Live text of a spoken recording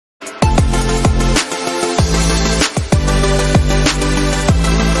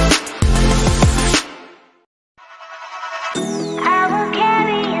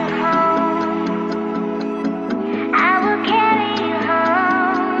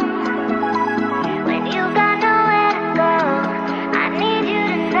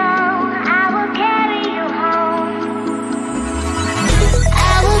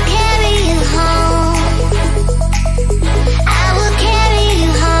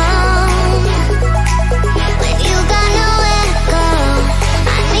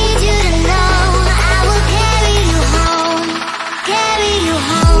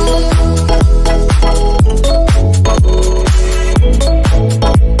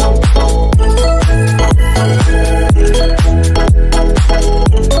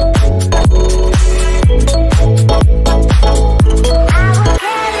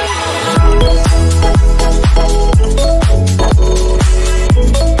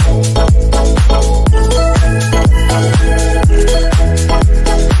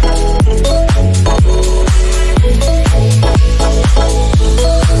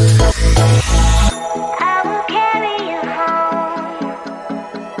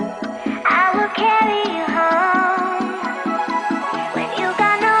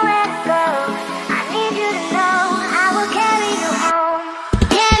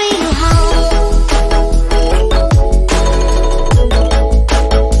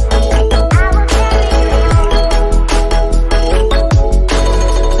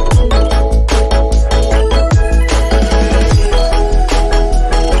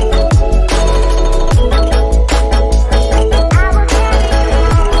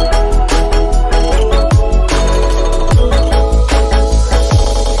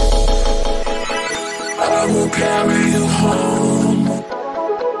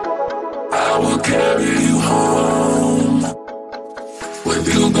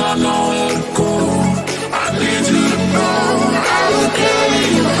got nowhere to go. I need you to know I will carry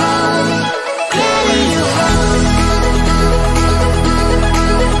you home, carry you home.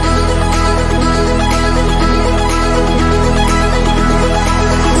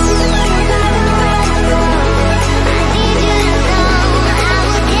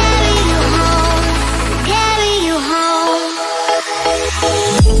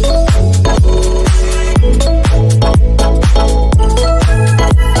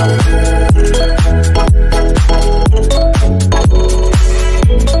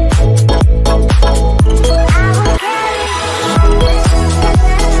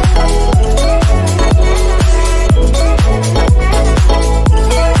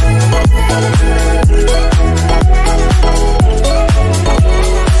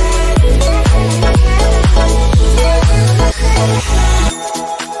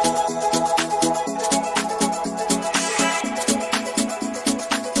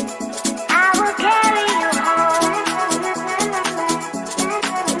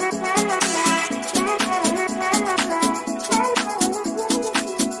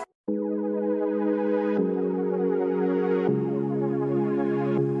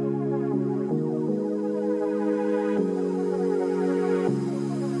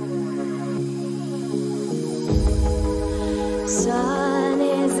 Sun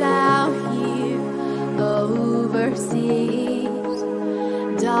is out here overseas.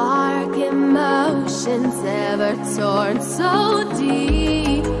 Dark emotions ever torn so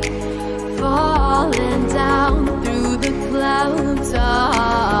deep, falling down through the clouds.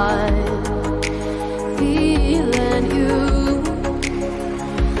 I'm feeling you.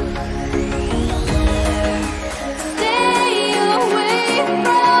 Stay away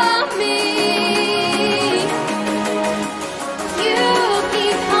from me. You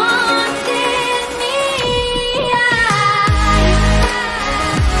keep haunting me.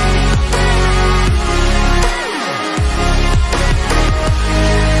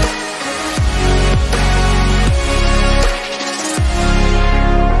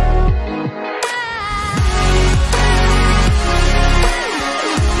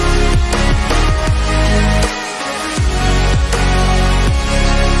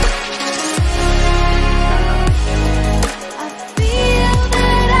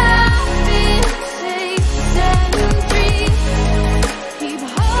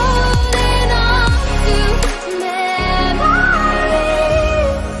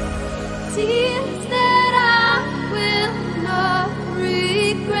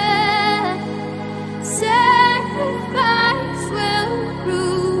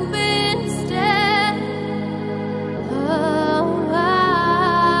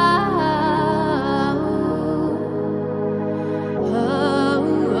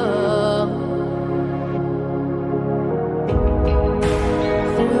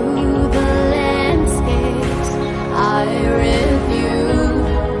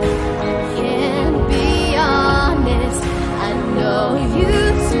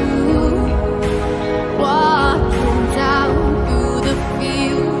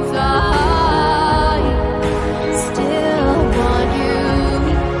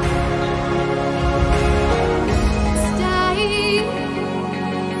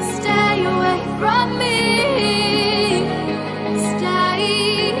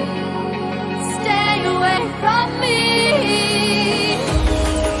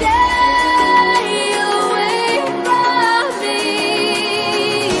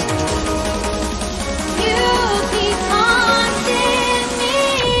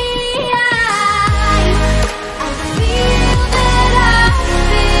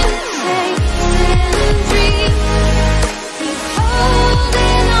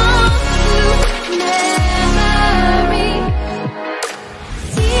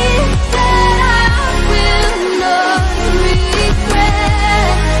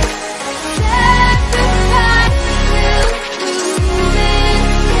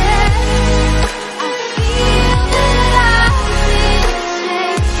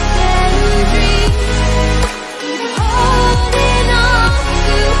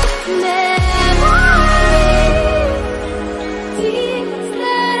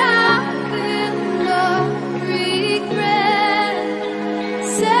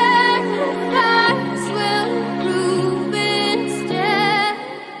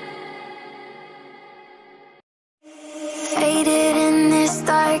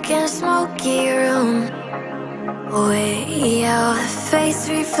 Way out, face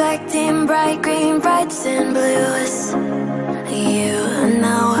reflecting bright green, brights and blues. You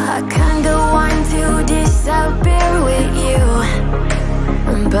know I kinda want to disappear with you,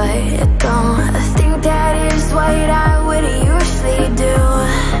 but don't think that is what I would usually do.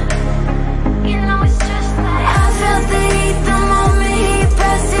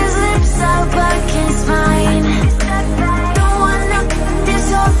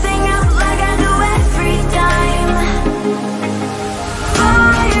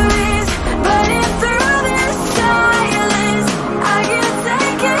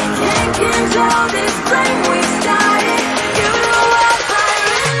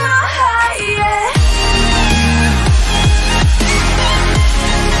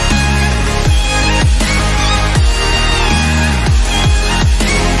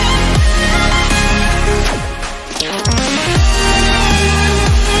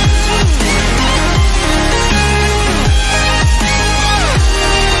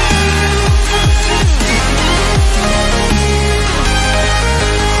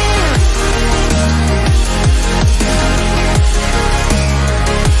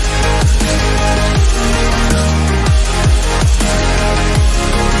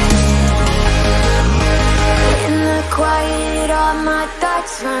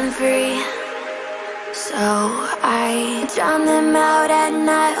 thoughts run free. So I drown them out at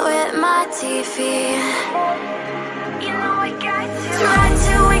night with my TV.